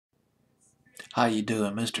How you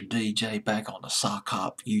doing, Mr. DJ? Back on the Sock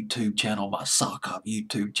Hop YouTube channel, my Sock Hop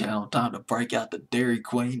YouTube channel. Time to break out the Dairy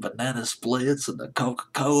Queen banana splits and the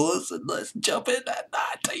Coca-Colas, and let's jump in that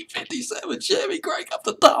 1957 Chevy, crank up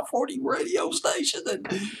the top 40 radio station, and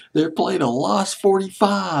they're playing a Lost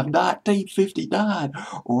 45, 1959.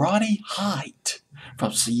 Ronnie Height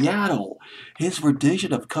from Seattle. His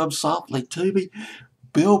rendition of Come Softly to Me,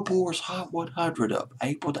 Billboard's Hot 100 of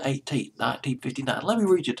April 18th, 1959. Let me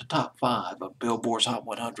read you the top five of Billboard's Hot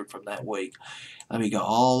 100 from that week. Let me go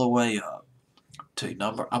all the way up to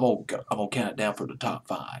number. I'm gonna count it down from the top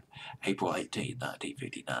five. April 18th,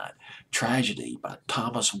 1959. Tragedy by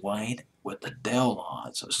Thomas Wayne with the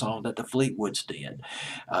Dellons, a song that the Fleetwoods did.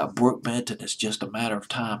 Brooke Benton, It's Just a Matter of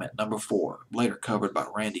Time at number 4, later covered by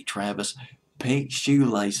Randy Travis. Pink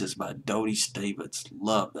Shoelaces by Dodie Stevens.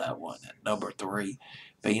 Love that one at number 3.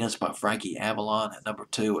 Venus by Frankie Avalon at number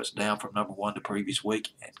 2. It's down from number 1 the previous week.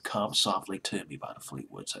 And Come Softly to Me by the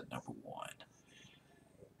Fleetwoods at number 1.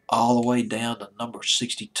 All the way down to number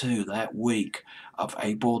 62 that week of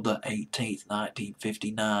April 18th,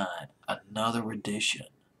 1959. Another edition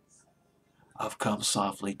of Come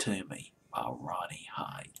Softly to Me by Ronnie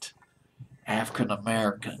Height. African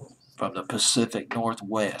American from the Pacific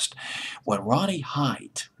Northwest. When Ronnie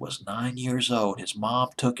Height was 9 years old, his mom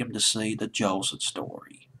took him to see the Jolson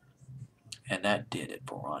Story. And that did it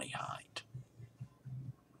for Ronnie Height.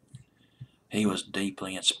 He was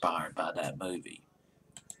deeply inspired by that movie.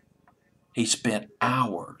 He spent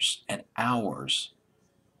hours and hours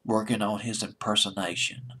working on his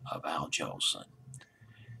impersonation of Al Jolson.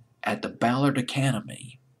 At the Ballard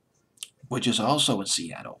Academy, which is also in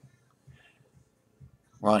Seattle,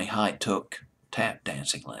 Ronnie Height took tap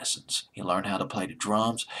dancing lessons. He learned how to play the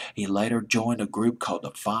drums. He later joined a group called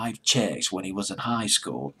the Five Checks when he was in high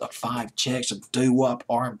school. The Five Checks, a doo-wop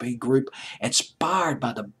R&B group inspired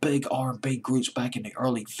by the big R&B groups back in the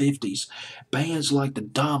early 50s. Bands like the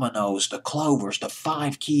Dominoes, the Clovers, the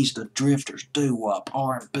Five Keys, the Drifters, doo-wop,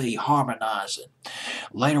 R&B, harmonizing.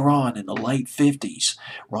 Later on in the late 50s,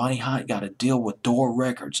 Ronnie Height got a deal with Door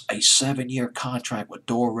Records, a 7-year contract with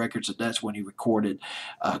Door Records, and that's when he recorded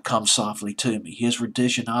Come Softly to Me. His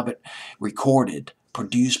rendition of it, recorded,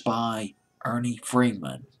 produced by Ernie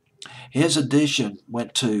Freeman. His edition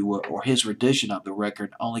went to, or his rendition of the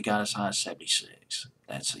record only got as high as 76.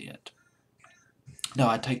 That's it. No,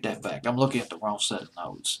 I take that back. I'm looking at the wrong set of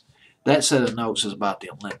notes. That set of notes is about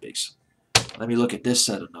the Olympics. Let me look at this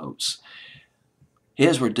set of notes.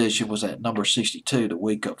 His rendition was at number 62 the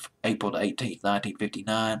week of April 18th,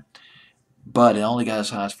 1959, but it only got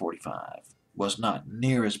as high as 45. Was not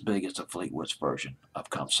near as big as the Fleetwood's version of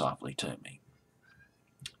Come Softly to Me.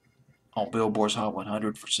 On Billboard's Hot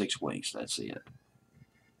 100 for 6 weeks, that's it.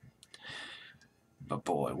 But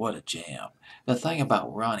boy, what a jam. The thing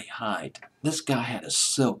about Ronnie Height, this guy had a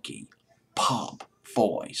silky pop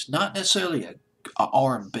voice, not necessarily a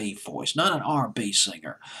R&B voice, not an R&B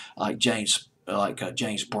singer like James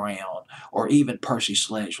Brown or even Percy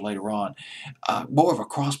Sledge later on. More of a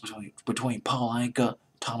cross between Paul Anka,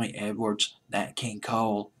 Tommy Edwards, Nat King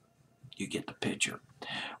Cole. You get the picture.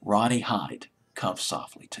 Ronnie Height, Come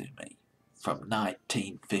Softly to Me from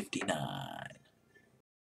 1959.